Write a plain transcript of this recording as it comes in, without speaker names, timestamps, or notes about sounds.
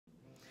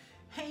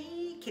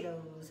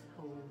kiddos,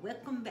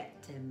 welcome back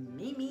to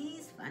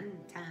Mimi's Fun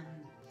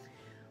Time.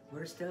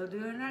 We're still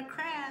doing our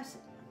crafts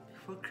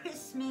for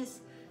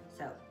Christmas.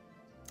 So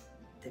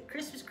the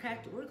Christmas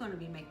craft that we're going to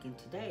be making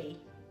today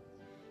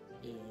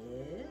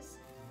is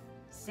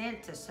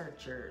Santa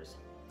searchers.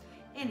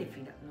 And if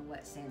you don't know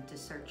what Santa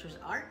searchers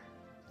are,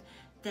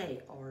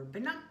 they are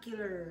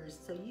binoculars,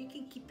 so you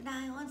can keep an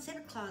eye on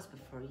Santa Claus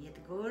before you have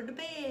to go to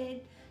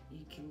bed.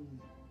 You can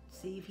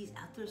see if he's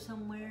out there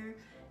somewhere.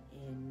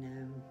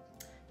 And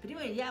but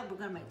anyway, yeah, we're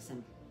gonna make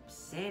some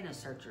Santa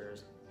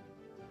searchers,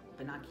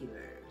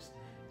 binoculars,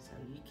 so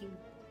you can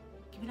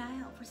keep an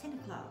eye out for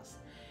Santa Claus.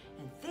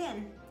 And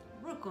then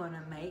we're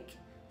gonna make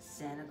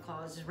Santa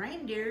Claus's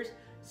reindeers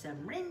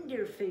some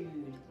reindeer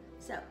food.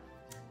 So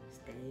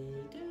stay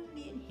tuned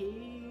in.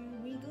 Here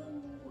we go.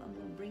 I'm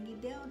gonna bring you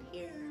down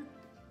here.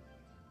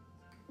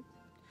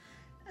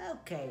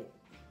 Okay,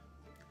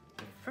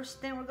 the first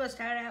thing we're gonna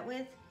start out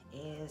with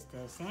is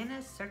the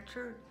Santa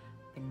searcher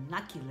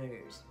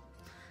binoculars.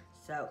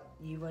 So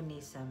you will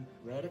need some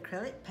red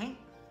acrylic paint,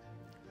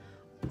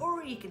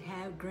 or you can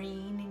have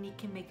green and you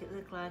can make it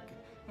look like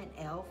an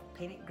elf.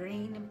 Paint it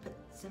green and put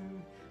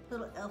some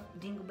little elf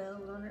jingle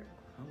bells on it,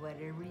 or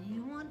whatever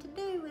you want to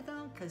do with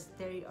them, because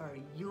they are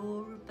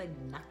your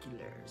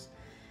binoculars.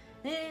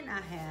 Then I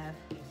have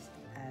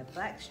a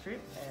black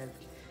strip of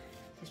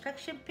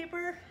construction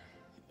paper,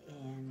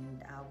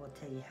 and I will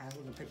tell you how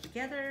we're gonna put it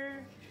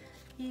together.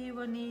 You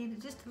will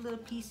need just a little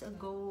piece of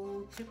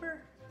gold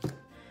paper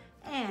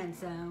and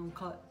some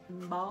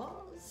cotton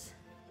balls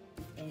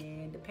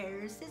and a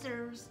pair of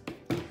scissors,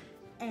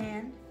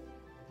 and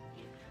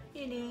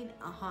you need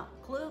a hot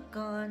glue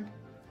gun.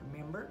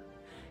 Remember,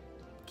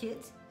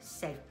 kids,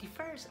 safety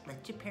first.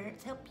 Let your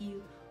parents help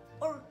you,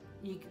 or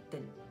you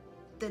can,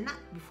 the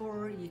night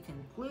before you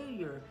can glue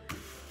your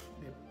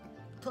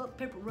toilet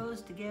paper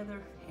rolls together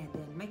and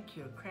then make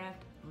your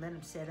craft. Let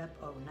them set up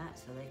overnight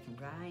so they can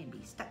dry and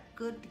be stuck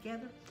good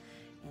together.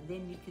 And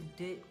then you can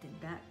do it the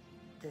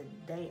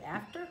day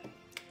after,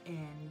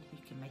 and you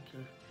can make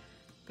your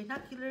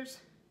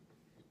binoculars.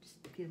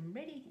 Just get them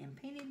ready and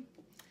painted.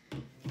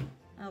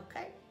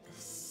 Okay,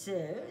 so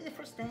the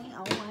first thing,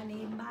 I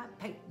need my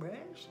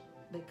paintbrush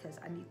because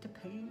I need to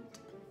paint.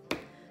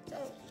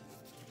 So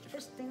the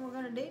first thing we're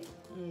gonna do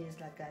is,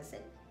 like I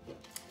said,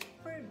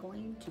 we're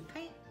going to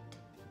paint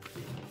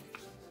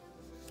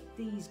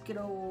these good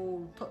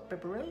old toilet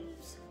paper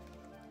rolls.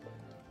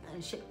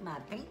 And shake my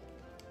paint.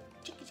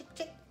 Chick, chick,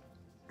 chick.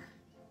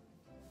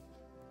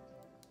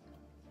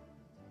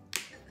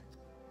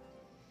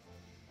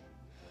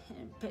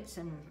 And put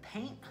some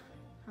paint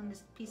on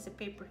this piece of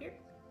paper here.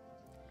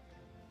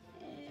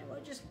 And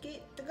we'll just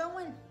get to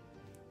going.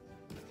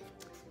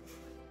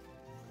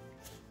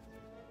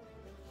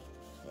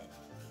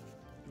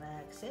 Like I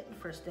said, the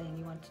first thing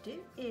you want to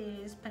do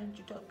is paint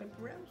your toilet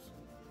paper rolls.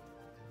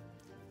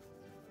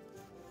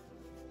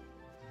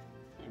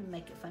 And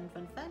make it fun,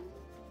 fun, fun.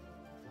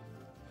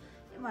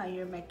 And while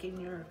you're making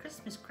your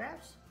Christmas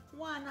crafts,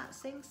 why not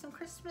sing some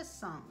Christmas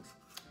songs?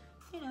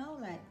 You know,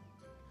 like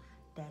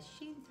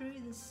dashing through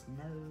the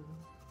snow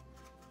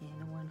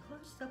in a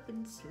one-horse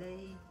open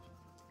sleigh.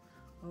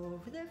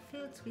 Over the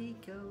fields we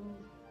go,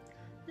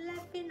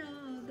 laughing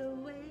all the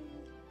way.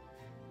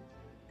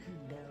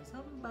 Bells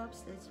on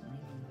bobsleds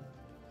ring,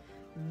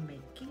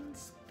 making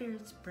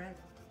spirits bright.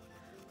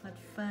 What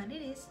fun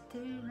it is to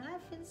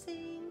laugh and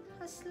sing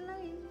a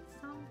sleighing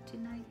song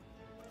tonight.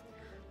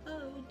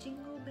 Oh,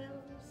 jingle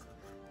bells,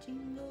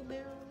 jingle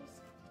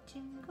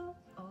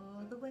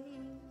all the way.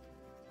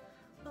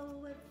 Oh,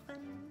 what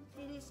fun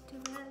it is to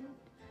ride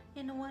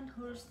in a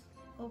one-horse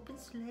open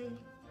sleigh.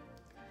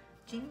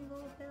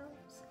 Jingle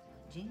bells,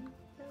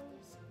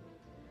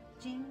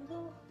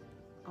 jingle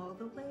all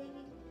the way.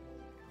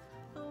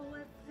 Oh,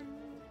 what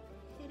fun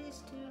it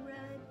is to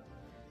ride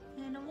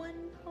in a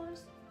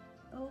one-horse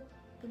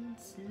open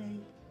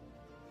sleigh.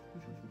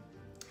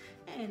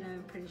 And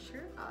I'm pretty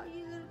sure all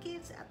you little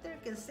kids out there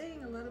can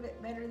sing a little bit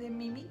better than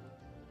Mimi.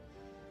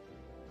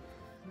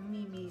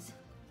 Mimi's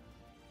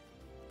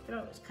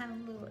throat is kind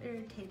of a little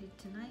irritated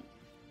tonight.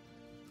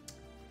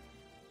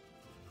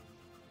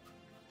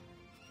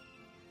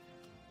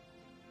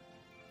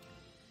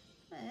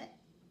 But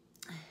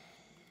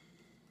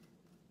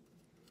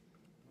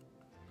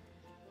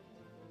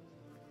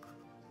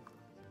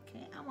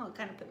okay, I'm gonna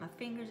kind of put my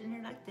fingers in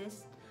here like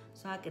this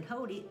so I can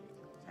hold it,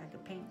 so I can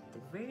paint the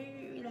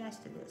very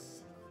last of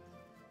this.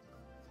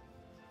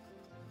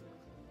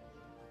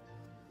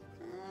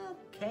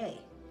 Okay.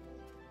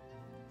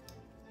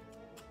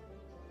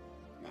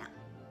 Now,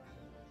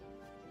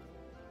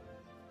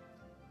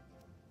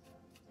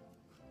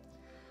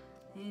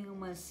 I'm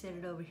gonna set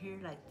it over here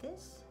like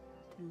this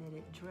to let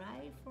it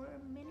dry for a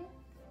minute.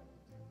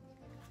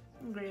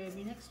 And grab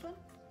your next one.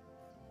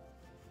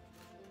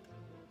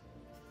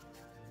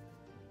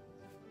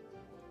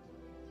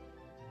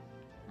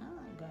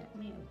 Got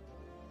me a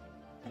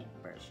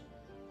paintbrush.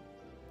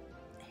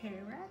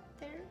 Here, right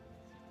there.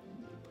 Let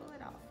me pull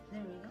it off.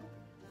 There we go.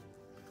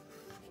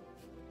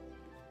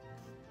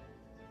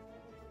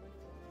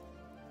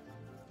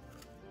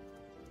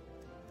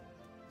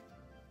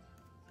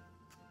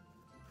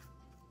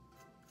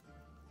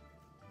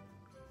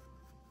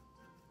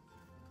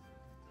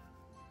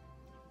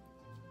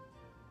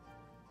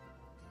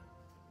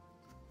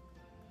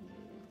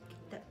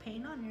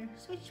 paint on there.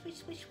 Swish, swish,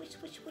 swish, swish,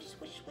 swish, swish,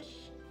 swish, swish.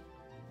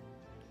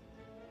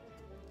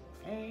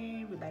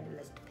 Everybody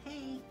loves to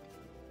paint.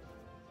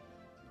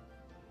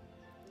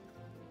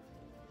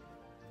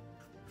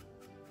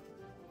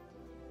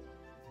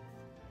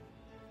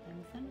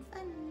 Fun, fun,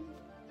 fun.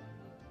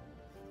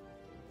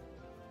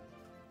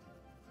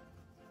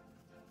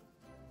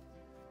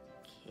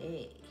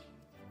 Okay.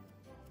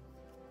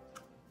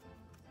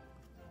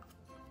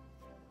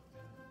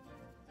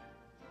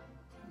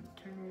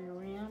 Turn it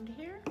around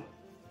here.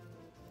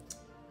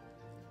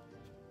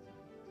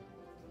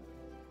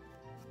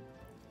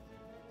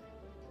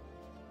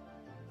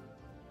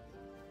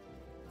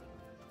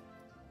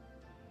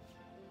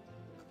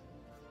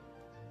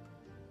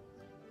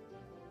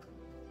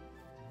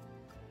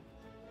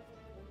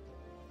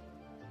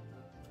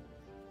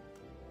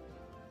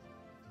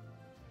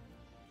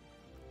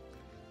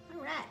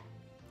 All right.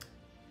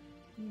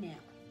 Now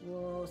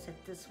we'll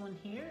set this one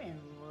here and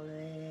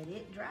let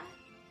it dry.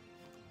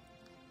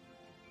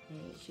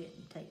 It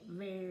shouldn't take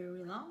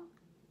very long.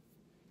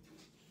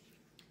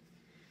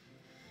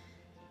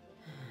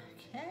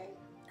 Okay,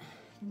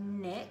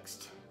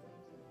 next,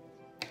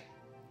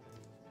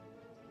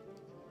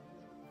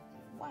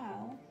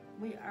 while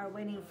we are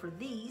waiting for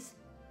these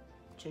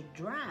to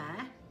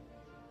dry,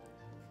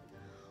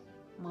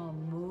 I'm gonna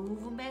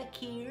move them back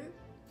here.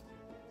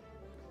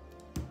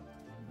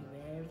 Move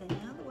everything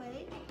out of the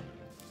way.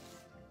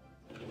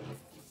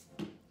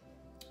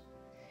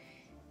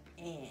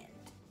 And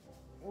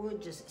we'll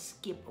just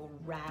skip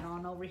right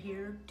on over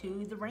here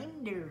to the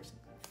reindeer's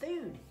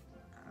food.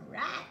 All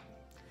right.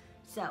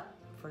 So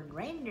for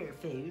reindeer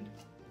food,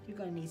 you're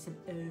gonna need some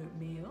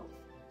oatmeal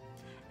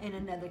and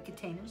another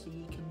container so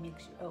you can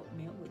mix your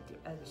oatmeal with your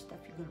other stuff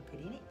you're gonna put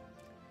in it.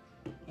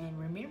 And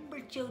remember,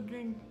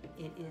 children,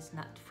 it is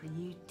not for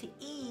you to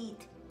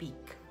eat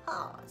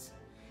because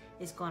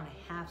it's gonna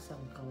have some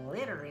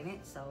glitter in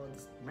it so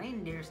the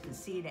reindeers can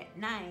see it at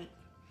night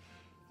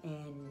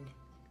and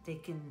they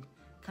can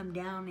come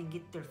down and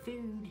get their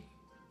food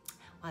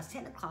while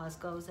Santa Claus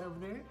goes over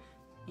there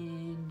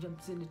and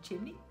jumps in the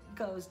chimney,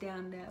 goes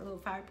down that little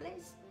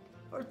fireplace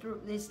or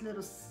through this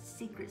little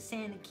secret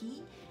Santa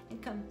key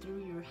and come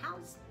through your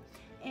house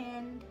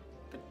and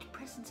put your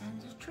presents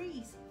under the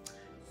trees.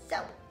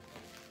 So,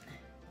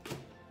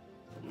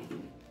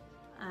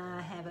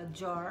 I have a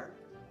jar,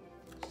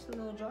 just a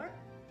little jar.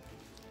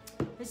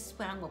 This is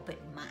what I'm gonna put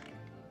in mine.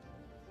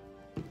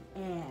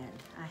 And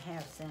I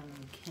have some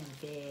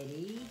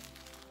confetti.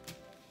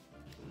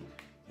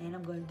 And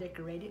I'm going to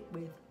decorate it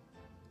with,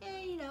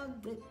 you know,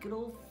 the good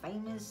old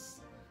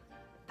famous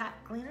pot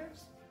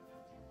cleaners.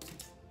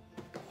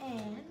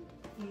 And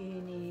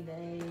you need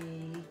a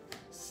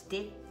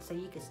stick so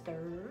you can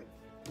stir it.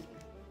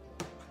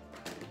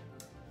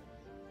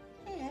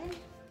 And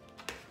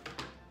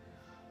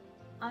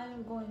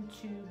I'm going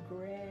to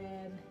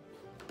grab,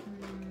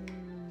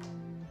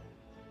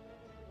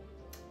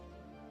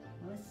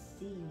 let's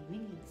see, we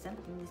need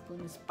something that's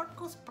going to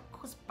sparkle,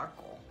 sparkle,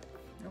 sparkle.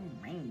 Little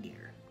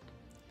reindeer.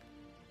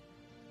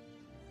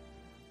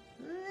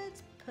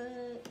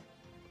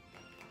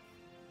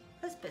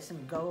 Let's put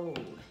some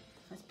gold.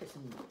 Let's put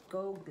some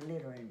gold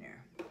glitter in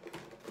there.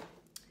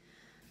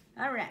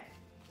 All right,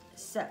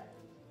 so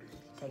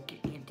take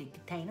your empty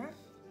container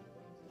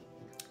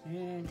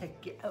and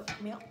take your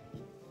oatmeal.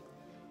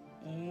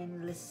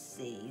 And let's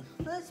see,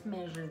 let's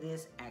measure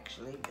this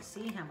actually to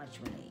see how much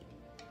we need.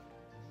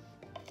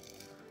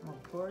 I'm gonna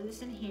pour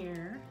this in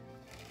here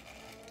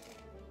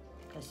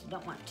because you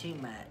don't want too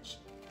much.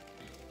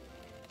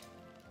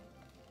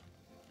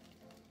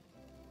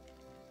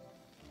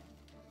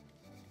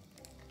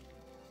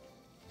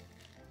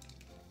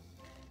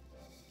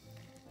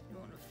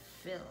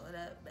 Fill it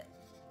up, but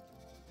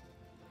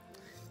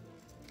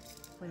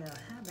well,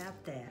 how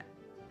about that?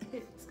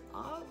 It's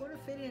all gonna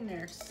fit in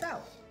there,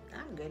 so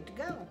I'm good to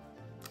go.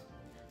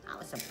 That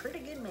was some pretty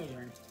good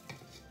measuring.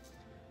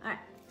 All right,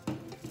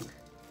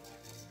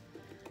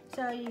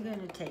 so you're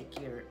gonna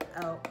take your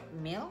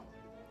oatmeal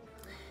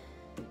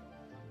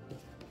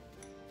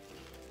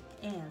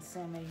and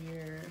some of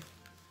your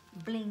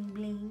bling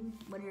bling,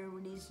 whatever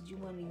it is that you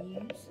want to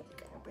use.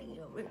 Gotta bring it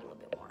over here a little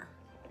bit more.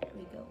 There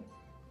we go.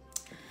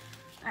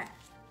 All right,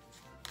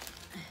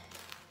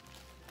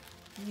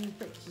 you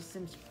put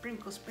some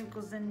sprinkles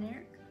in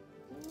there.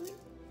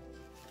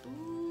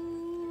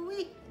 Ooh,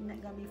 isn't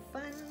that gonna be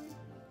fun?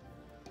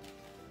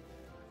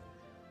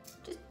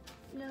 Just,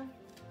 you know,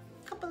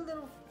 a couple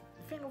little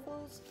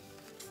fingerfuls.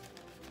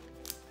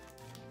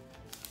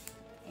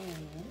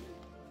 And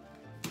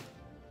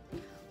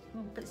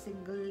we'll put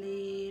some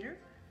glitter.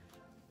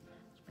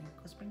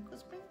 Sprinkle, sprinkle,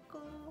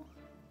 sprinkle.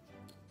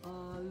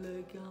 Oh,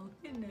 look, y'all,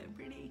 isn't that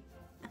pretty?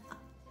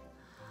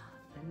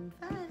 Fun,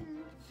 fun.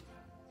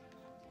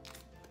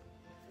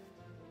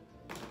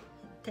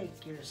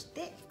 Take your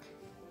stick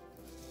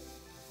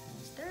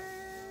and stir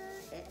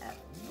it up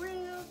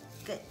real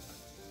good.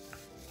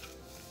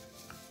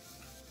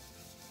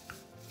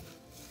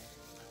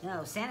 You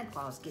know, Santa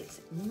Claus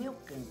gets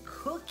milk and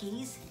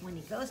cookies when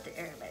he goes to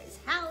everybody's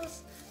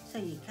house, So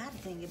you gotta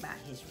think about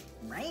his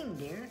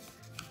reindeer.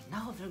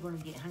 No, they're gonna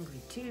get hungry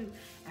too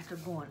after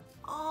going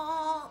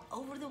all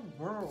over the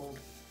world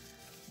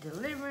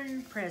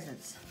delivering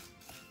presents.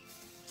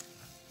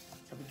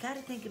 So we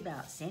gotta think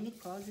about Santa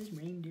Claus's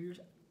reindeers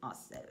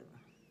also.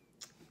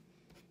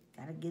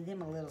 Gotta give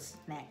them a little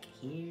snack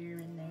here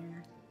and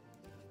there.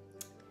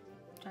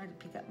 Trying to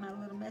pick up my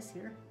little mess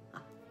here.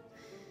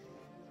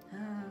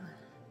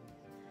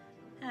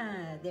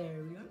 There we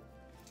go.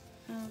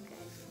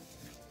 Okay.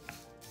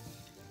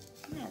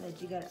 Now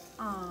that you got it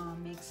all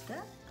mixed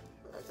up,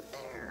 look at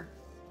there.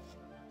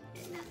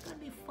 Isn't that gonna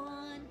be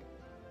fun?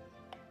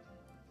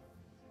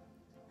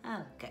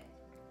 Okay.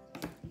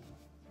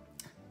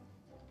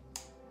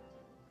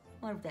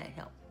 Wonder if that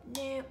helped.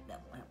 Nope,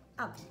 that won't.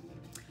 Okay.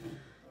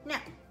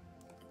 Now,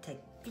 take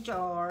the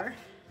jar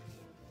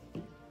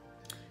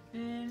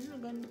and we're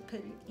going to put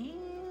it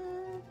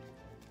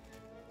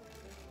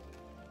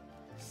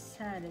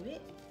inside of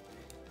it.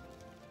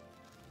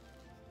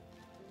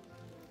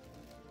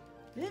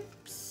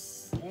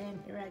 Oops, and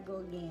here I go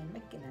again,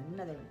 making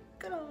another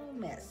good old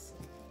mess.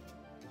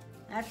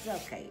 That's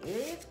okay,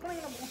 it's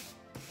cleanable.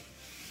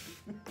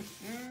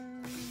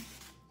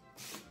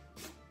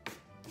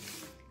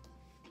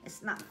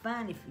 It's not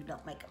fun if you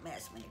don't make a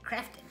mess when you're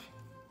crafting.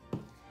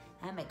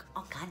 I make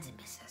all kinds of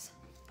messes.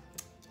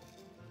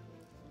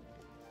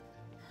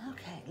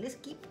 Okay, let's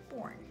keep it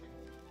pouring.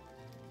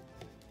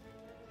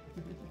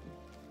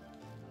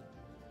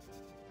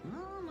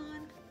 Come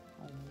on,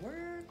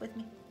 work with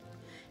me.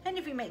 And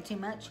if you make too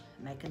much,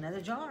 make another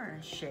jar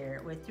and share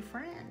it with your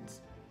friends.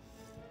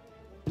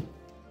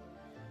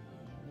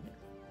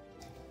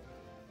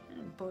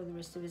 And pour the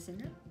rest of this in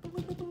there.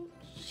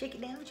 Shake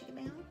it down, shake it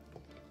down.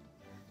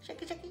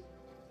 Shake it, shake it.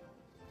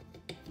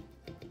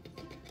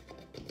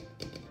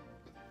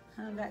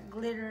 I've got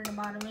glitter in the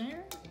bottom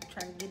here.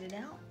 Try to get it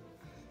out.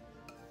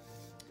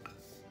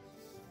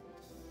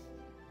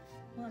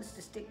 Wants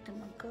to stick to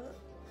my cup.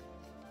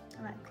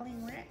 I like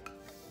clean wrap.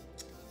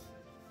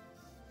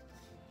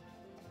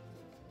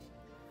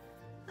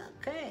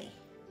 Okay.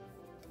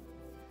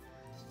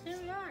 Here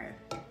we are.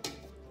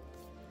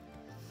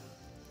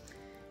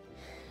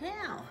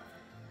 Now,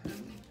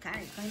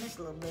 kind of clean this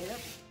a little bit up.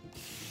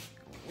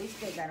 We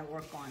still got to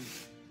work on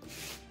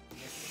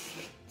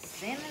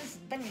Santa's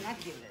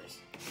binoculars.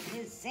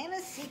 His Santa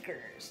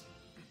seekers.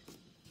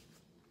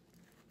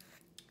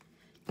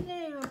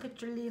 There you go,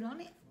 put your lid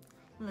on it.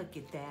 Look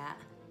at that.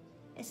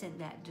 Isn't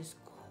that just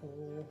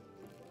cool?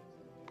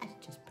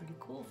 That's just pretty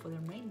cool for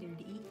them reindeer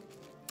to eat.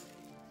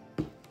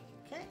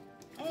 Okay,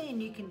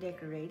 and you can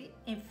decorate it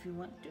if you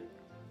want to.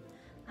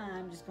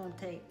 I'm just gonna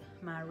take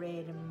my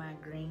red and my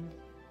green.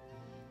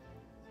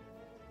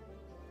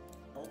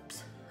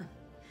 Oops.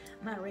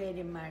 My red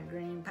and my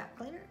green pipe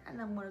cleaner,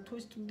 and I'm gonna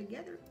twist them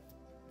together.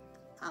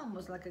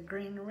 Almost like a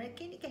green and red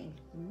candy cane.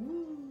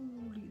 Ooh,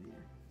 look at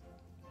there.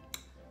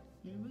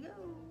 Here we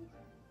go.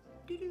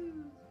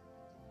 Doo-doo.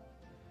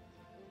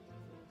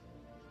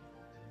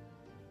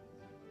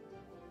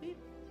 Beep.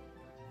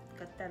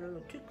 Got that a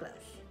little too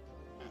close.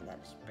 I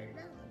gotta spread it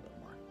out a little bit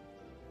more.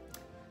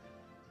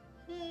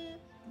 Yeah,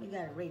 we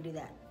gotta redo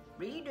that.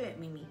 Redo it,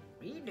 Mimi.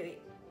 Redo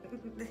it.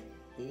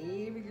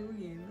 Here we go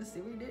again. Let's see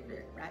if we did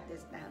it right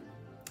this time.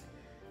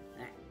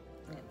 Alright,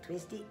 I'm gonna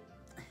twist it.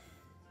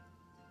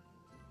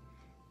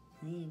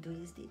 And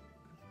twist it.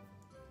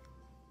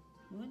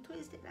 You want to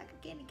twist it like a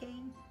candy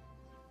cane.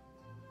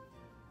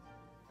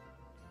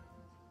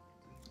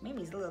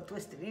 Mimi's a little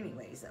twisted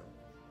anyway, so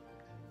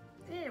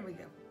there we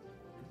go.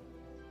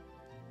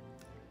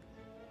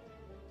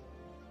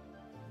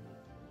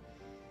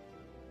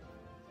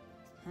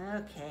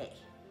 Okay.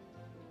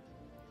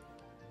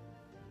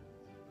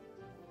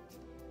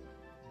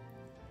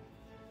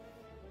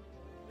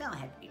 Don't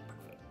have to be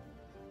perfect.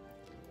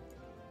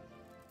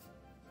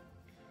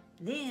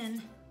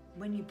 Then,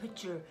 when you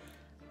put your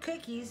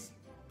cookies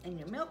and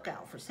your milk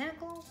out for Santa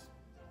Claus,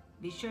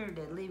 be sure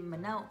to leave him a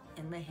note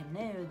and let him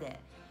know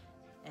that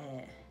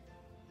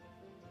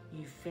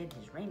you fed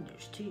his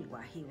reindeers too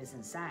while he was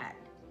inside,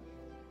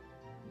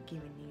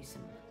 giving you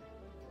some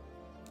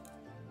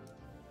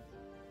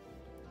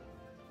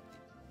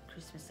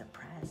Christmas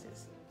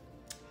surprises.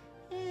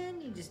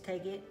 And you just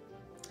take it,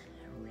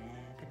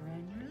 wrap it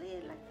around your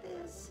lid like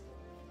this,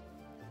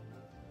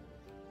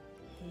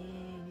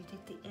 and you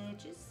take the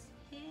edges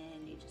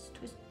and you just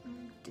twist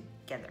them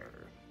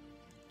together.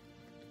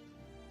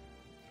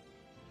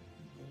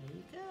 There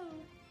you go.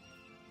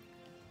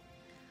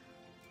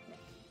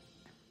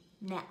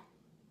 Now,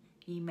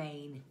 you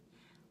made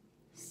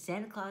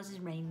Santa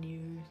Claus's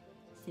reindeer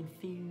some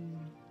food.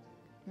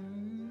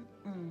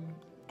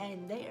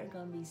 And they are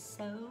gonna be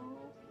so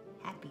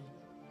happy.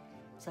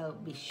 So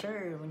be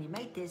sure when you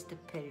make this to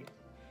put it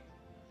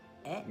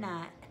at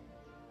night,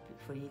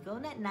 before you go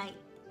that night,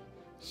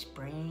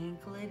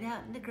 sprinkle it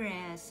out in the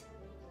grass.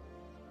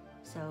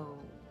 So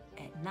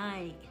at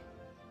night,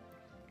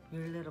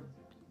 your little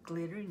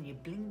glitter and your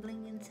bling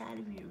bling inside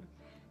of your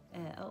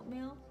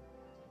oatmeal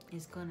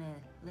is gonna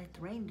let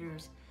the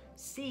reindeers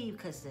see,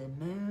 because the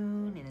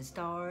moon and the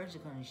stars are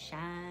gonna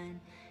shine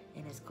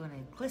and it's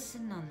gonna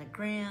glisten on the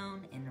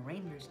ground, and the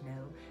reindeers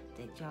know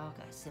that y'all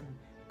got some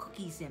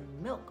cookies and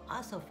milk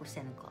also for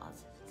Santa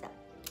Claus. So,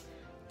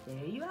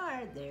 there you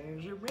are.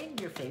 There's your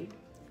reindeer food.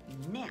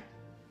 Now,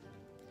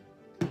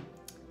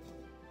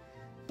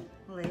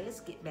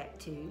 let's get back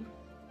to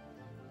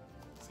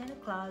Santa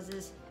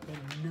Claus's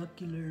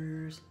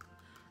binoculars.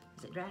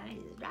 Is it dry?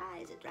 Is it dry?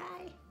 Is it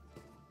dry?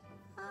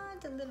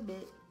 It's a little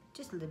bit,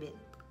 just a little bit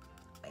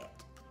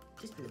wet.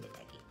 Just a little bit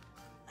tacky.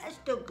 That's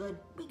still good.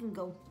 We can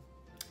go. All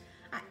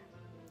right.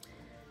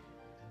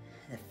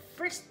 The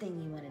first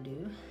thing you want to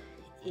do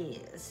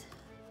is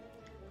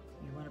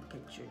you want to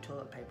put your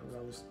toilet paper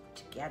rolls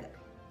together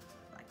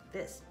like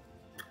this.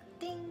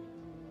 Ding.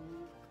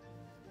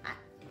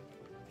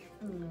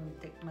 I'm going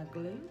to take my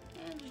glue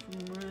and just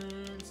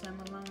run some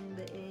along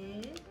the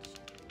edge.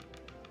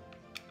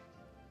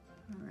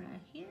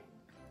 Right here,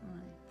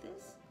 like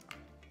this.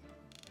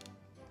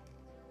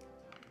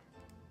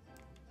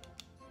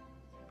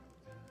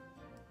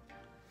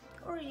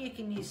 Or you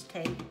can use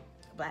tape,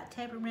 black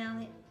tape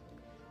around it,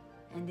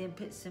 and then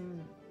put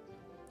some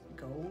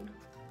gold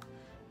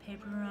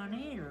paper on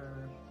it,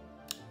 or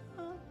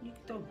you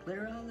can throw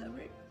glitter all over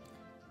it.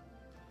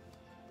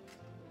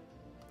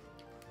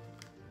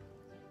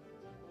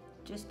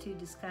 Just to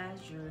disguise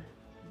your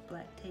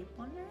black tape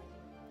on there.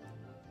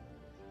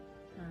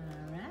 All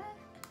right,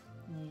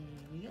 there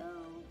you go.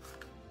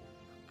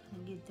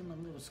 And give them a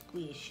little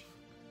squish.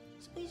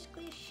 Squish,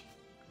 squish.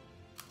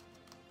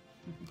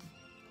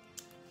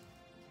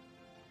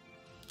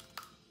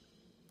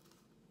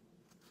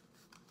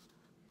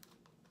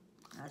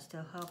 I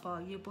still hope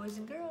all you boys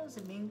and girls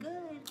have been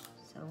good.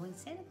 So when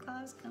Santa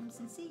Claus comes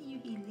and see you,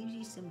 he leaves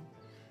you some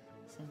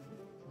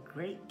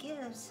great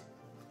gifts.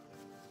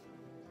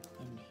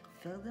 And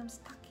fill them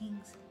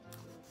stockings.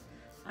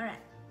 All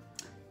right,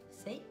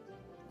 see,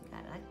 got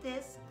it like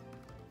this.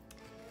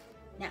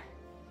 Now,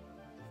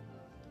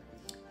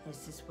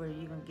 this is where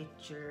you're gonna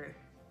get your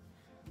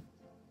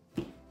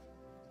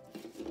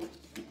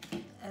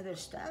other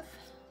stuff.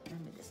 Let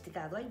me just stick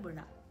out of the way, we're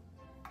not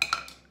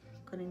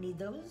gonna need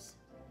those.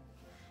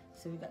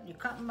 So we got your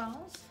cotton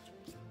balls,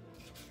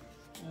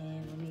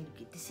 and we need to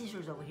get the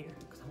scissors over here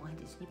because I want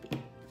to snip it.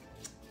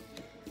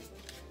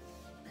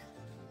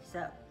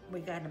 So we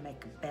got to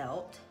make a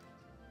belt,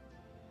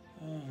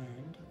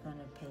 and we're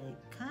gonna put it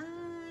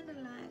kind of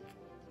like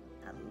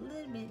a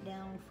little bit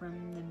down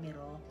from the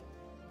middle,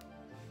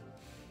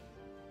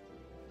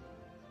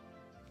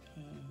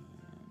 and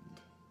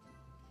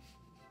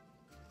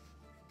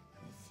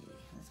let's see.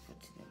 Let's go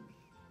to the.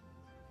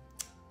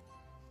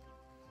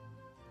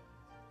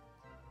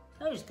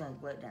 I'm just gonna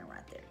glue it down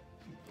right there.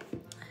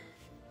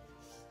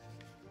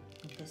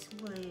 Put this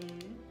glue.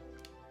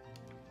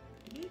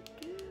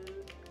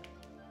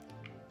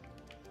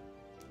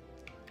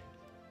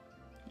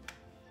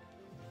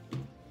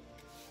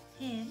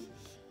 And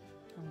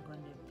I'm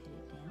going to put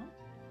it down.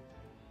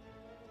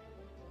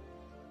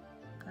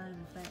 Kind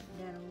of flatten it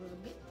down a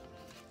little bit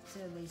so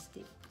they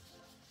stick.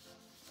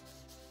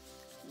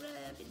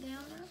 Rub it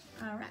down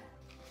there. All right.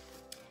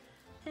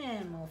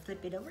 And we'll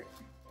flip it over.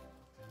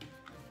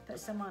 Put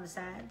some on the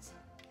sides.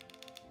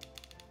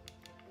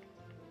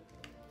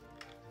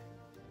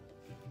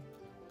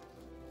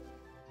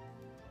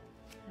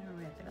 And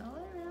wrap it all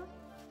around.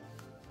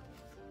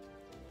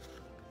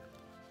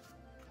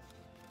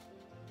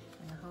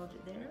 And hold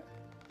it there.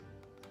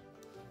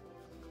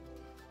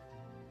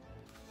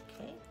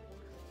 Okay.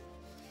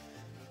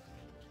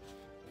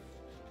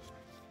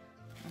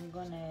 I'm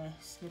gonna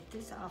snip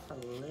this off a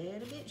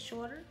little bit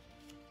shorter,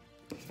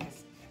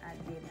 since I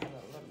did have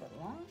it a little bit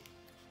long.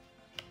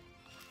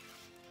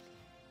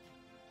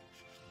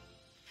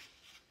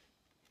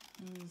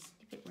 And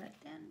snip it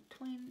right down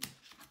between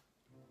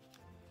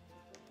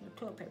the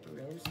toilet paper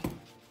rolls.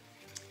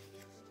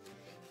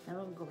 Now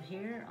we're going to go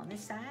here on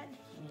this side,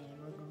 and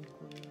we're going to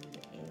glue the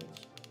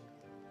edge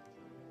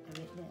of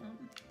it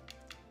down.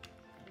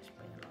 Just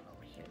bring it on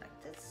over here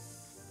like this.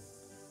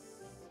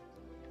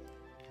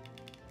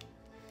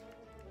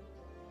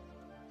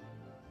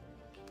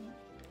 Okay.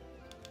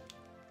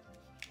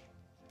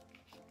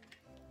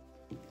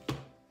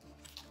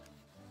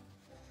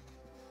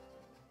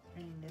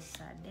 Bring this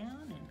side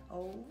down and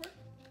over.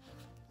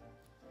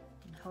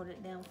 And hold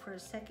it down for a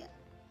second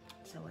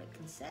so it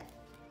can set.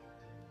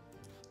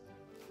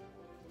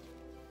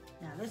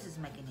 Now this is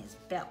making his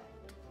belt.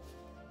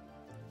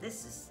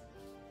 This is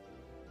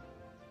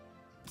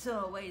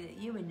so a way that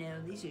you would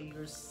know these are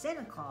your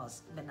Santa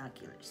Claus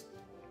binoculars.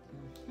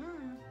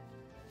 Or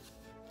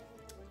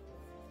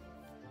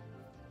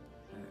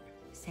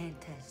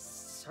Santa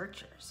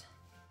searchers.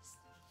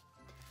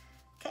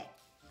 Okay.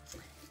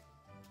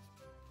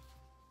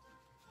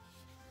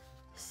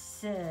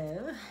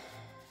 So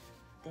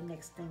the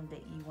next thing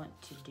that you want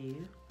to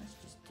do, let's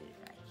just do it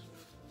right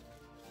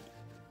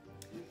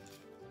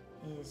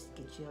here, is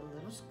get you a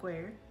little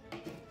square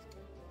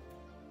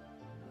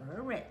or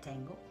a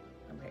rectangle.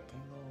 A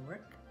rectangle will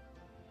work.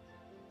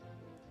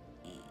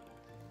 And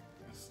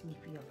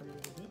snip you up a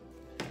little bit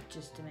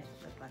just to make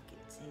it look like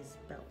it's his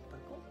belt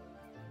buckle.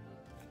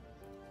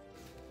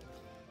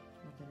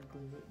 gonna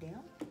glue it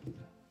down.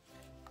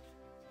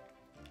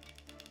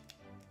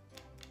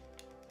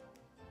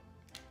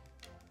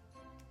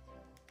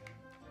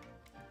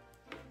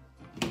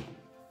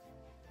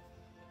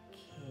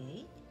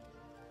 Okay.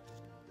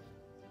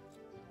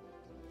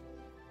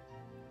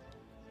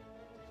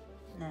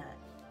 Now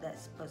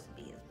that's supposed to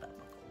be his belt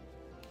buckle,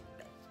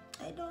 but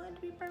they don't have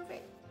to be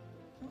perfect.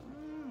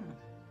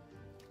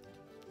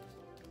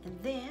 And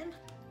then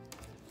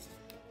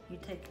you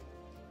take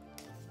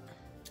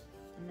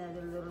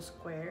another little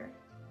square.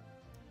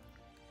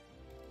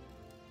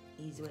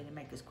 Easy way to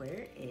make a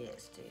square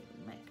is to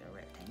make a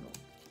rectangle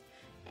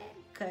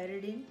and cut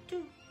it in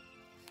two.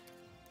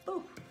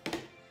 Boom.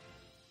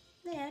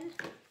 Then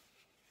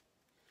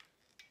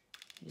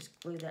you just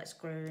glue that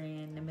square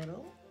in the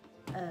middle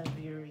of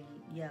your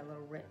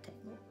yellow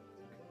rectangle.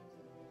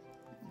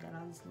 Got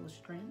all these little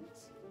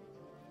strings.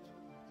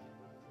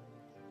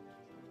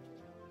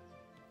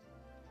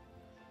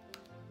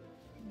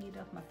 Get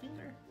off my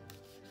finger.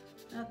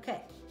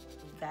 Okay,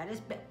 got his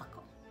belt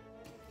buckle.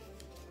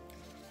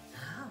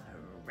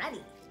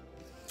 Alrighty.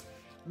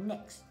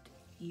 Next,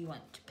 you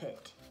want to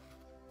put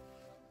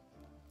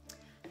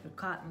your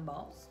cotton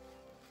balls,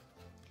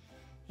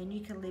 and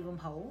you can leave them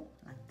whole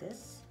like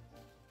this,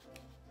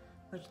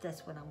 which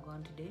that's what I'm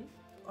going to do.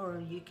 Or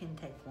you can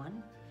take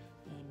one,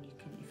 and you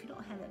can, if you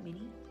don't have that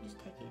many, just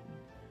take it and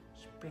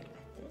spread it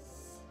like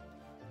this.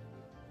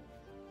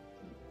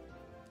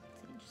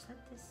 See, just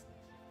like this.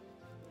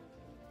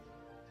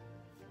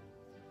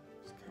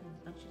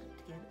 Bunch it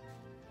together.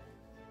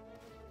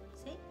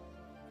 See?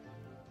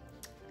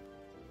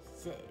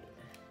 So,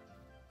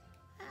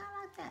 I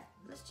like that.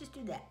 Let's just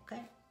do that,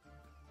 okay?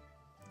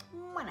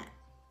 Why not?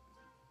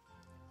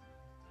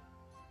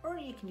 Or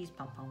you can use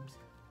pom-poms.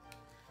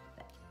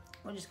 But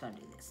we're just gonna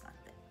do this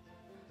like that.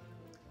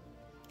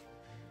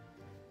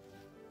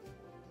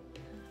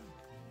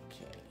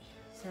 Okay,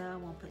 so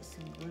I'm gonna put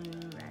some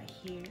glue right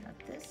here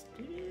like this.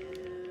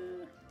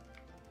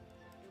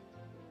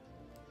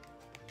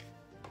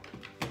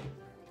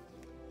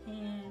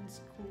 And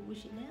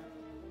squish it down.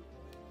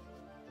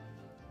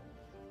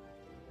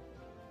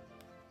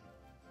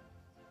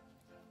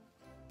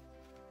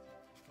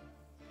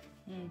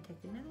 And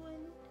take another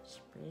one,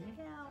 spread it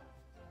out,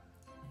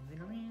 move it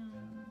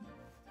around,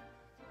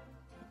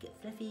 make it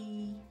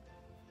fluffy.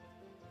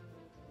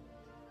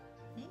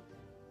 See?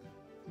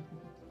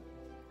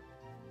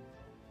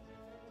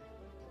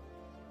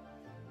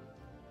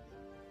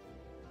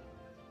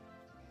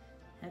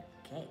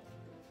 Okay.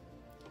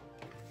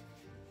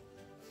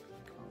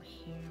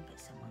 Here, put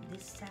some on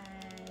this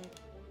side.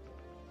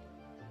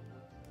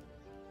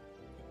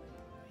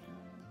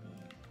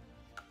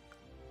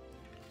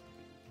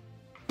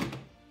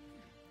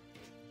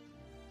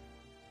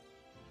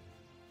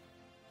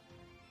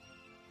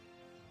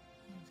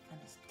 Just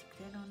kind of stick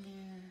that on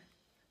there,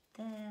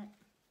 like that.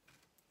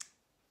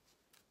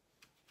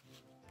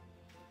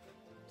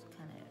 Just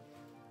kind of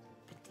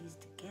put these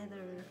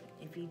together.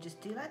 If you just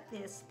do like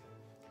this,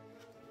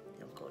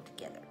 they'll go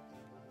together.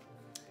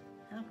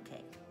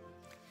 Okay.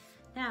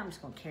 Now I'm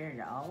just going to carry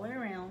it all the way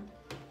around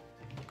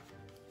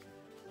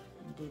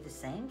and do the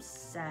same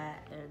side,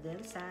 or the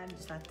other side,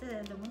 just like the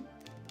other one.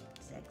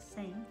 Exact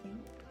same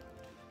thing.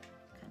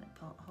 Kind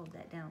of hold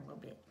that down a little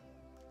bit.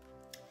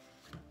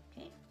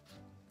 Okay.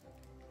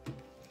 Get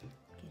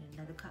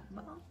another cotton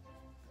ball.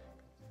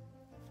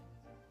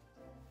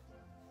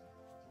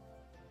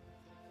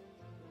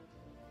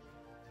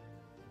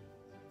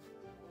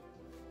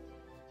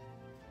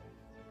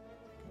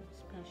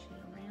 Smash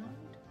it around.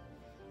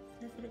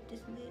 Lift it up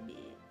just a little bit.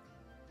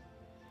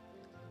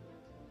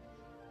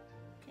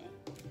 Okay.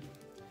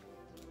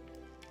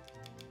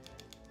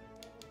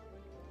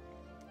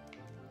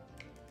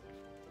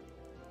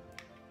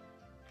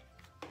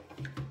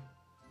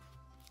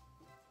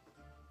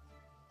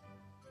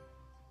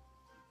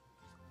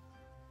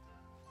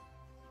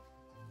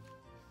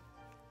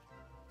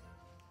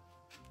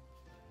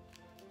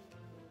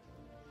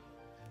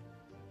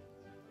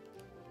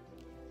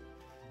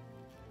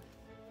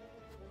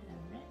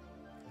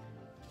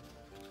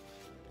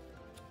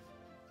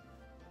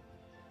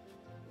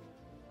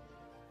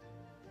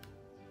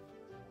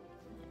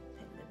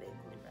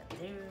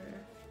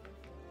 There.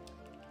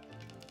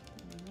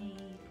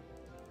 Underneath.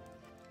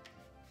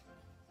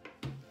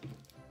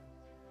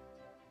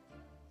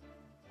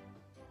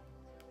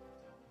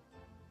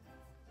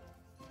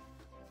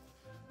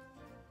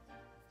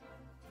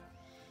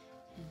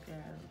 And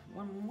grab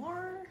one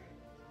more.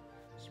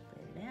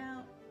 Spread it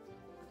out.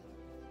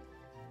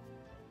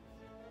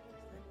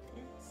 Just like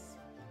this.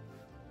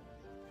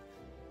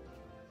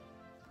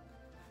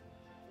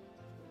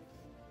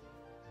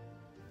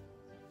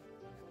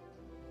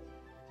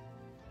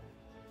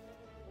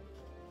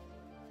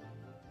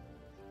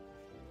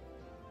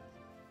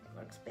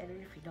 Works better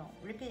if you don't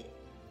rip it.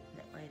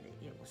 That way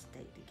that it will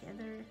stay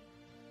together. And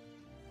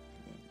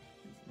then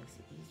it makes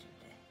it easier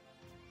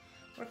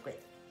to work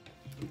with.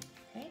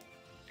 Okay?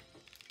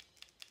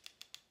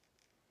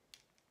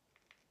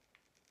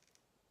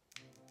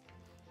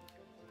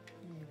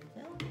 There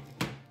we go.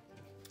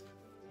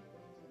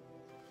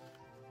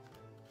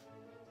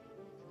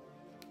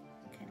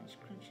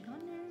 push it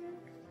on there.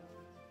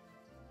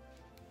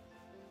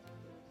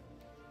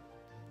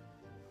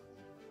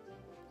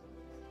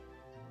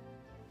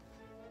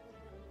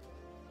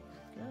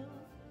 Go.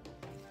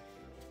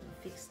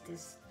 Fix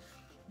this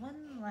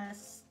one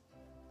last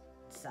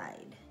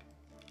side.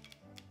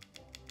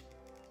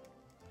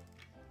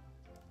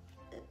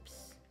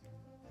 Oops.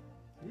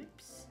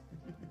 Oops.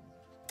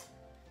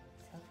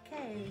 It's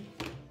okay.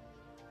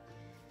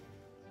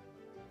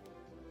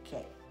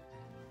 Okay.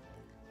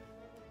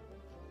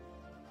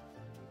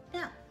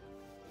 Now,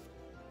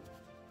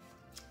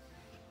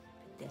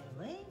 put that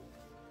away.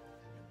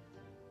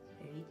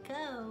 There you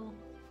go.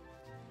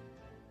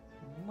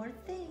 One more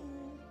thing.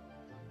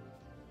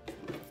 I'm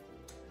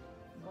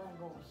gonna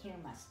go over here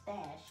in my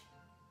stash.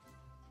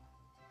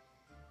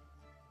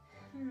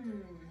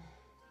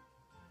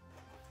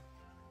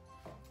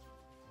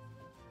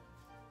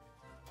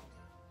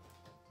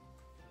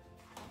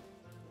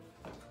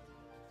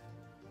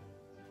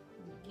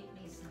 Get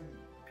me some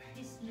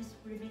Christmas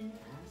ribbon.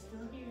 I'm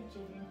still here,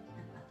 children.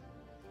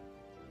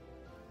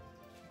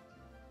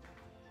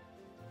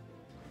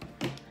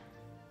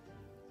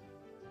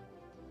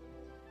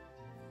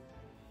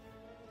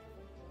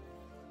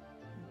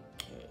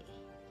 Okay.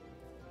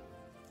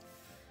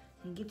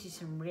 And get you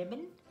some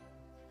ribbon,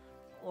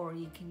 or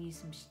you can use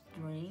some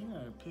string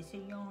or a piece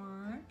of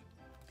yarn.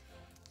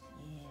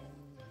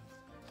 And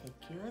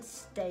take you a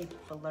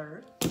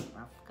stapler.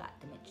 I forgot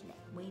to mention that.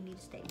 We need a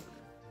stapler.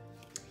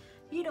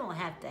 You don't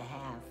have to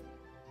have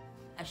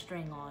a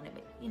string on it,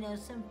 but you know,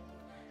 some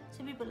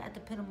people like to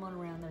put them on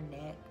around their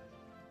neck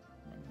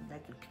and they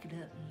can pick it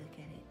up and look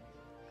at it.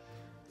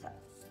 So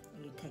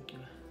you take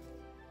your,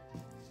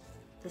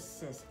 this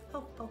says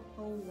ho ho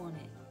ho on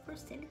it for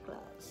Santa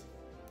Claus.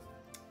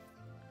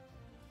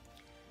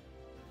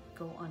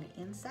 Go on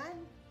the inside,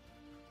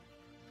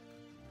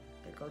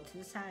 but go to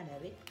the side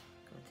of it,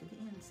 go to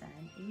the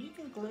inside, and you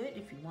can glue it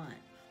if you want.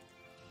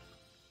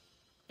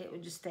 It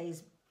would just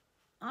stays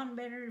on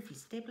better if you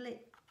staple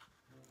it.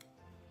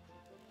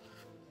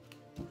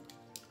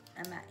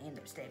 I might end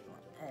up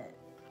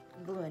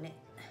gluing it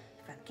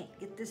if I can't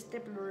get this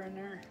stapler in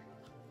there.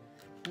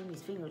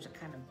 Amy's fingers are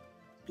kind of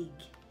big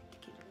to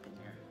get up in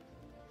there.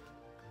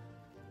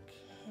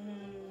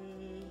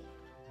 Okay.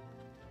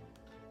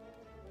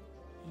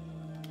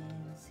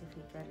 And let's see if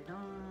we got it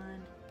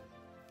on.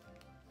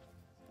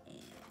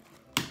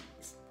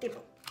 And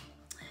staple.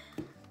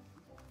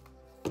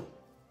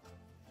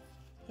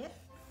 Yep.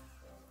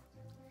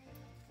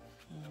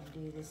 And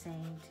do the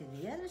same to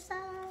the other side.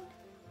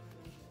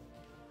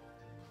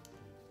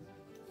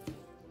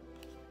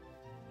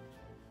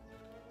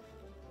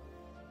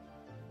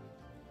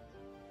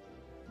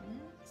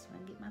 So I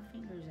get my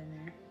fingers in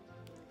there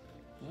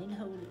and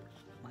hold it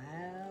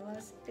while I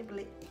staple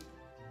it.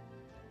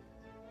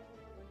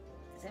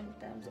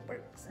 Sometimes it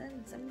works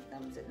and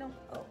sometimes it don't.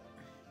 Oh,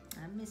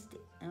 I missed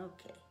it.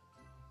 Okay.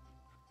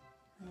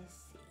 Let's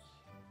see.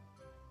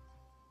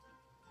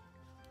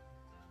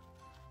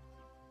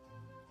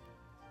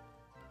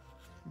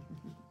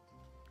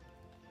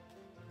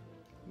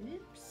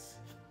 Oops.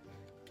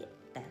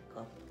 Get back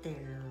up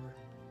there.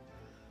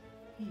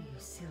 You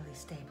silly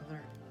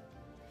stapler.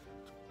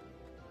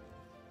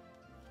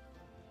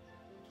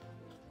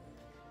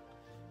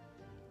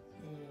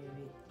 There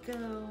we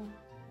go.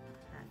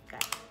 I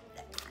got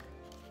that.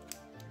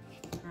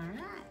 All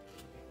right.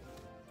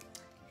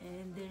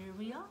 And there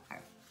we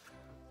are.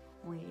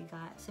 We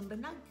got some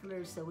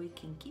binoculars so we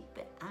can keep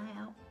an eye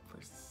out for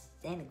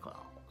Santa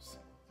Claus.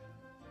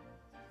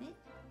 See?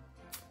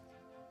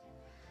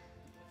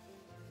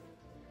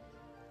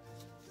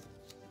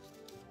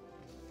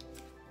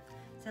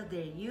 So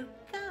there you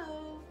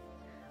go.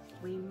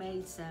 We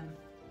made some,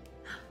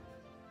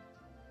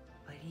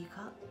 what do you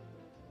call it?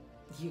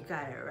 You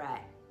got it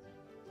right.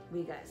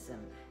 We got some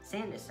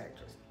Santa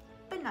searchers,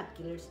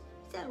 binoculars,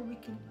 so we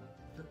can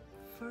look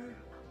for,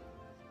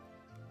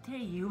 there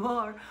you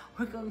are.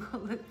 We're gonna go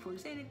look for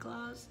Santa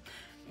Claus.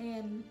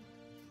 And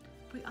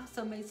we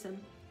also made some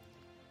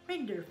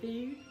reindeer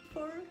food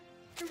for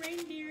the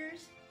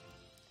reindeers.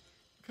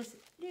 Because,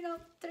 you know,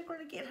 they're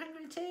gonna get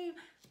hungry too.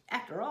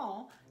 After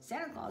all,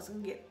 Santa Claus is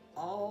gonna get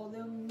all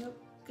them milk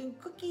and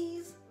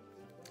cookies.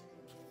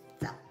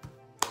 So,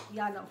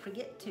 y'all don't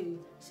forget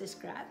to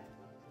subscribe,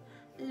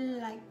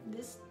 like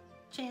this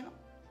channel,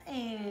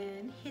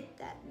 and hit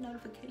that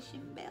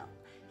notification bell,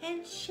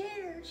 and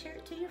share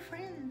it to your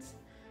friends,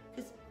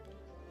 because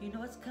you know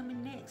what's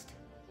coming next.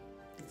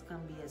 It's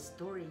gonna be a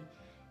story.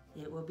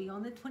 It will be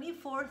on the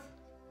 24th,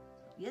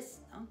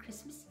 yes, on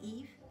Christmas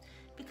Eve,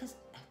 because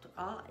after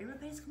all,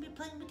 everybody's gonna be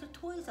playing with their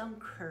toys on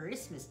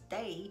Christmas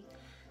Day.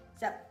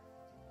 So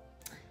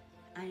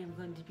I am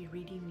going to be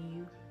reading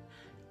you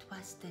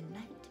 "'Twas the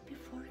Night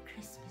Before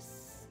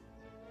Christmas."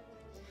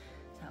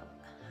 So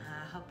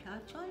I hope y'all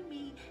join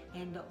me,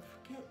 and don't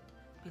forget,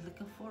 be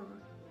looking for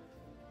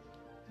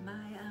my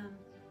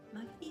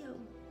my video.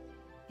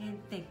 And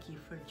thank you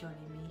for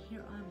joining me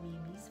here on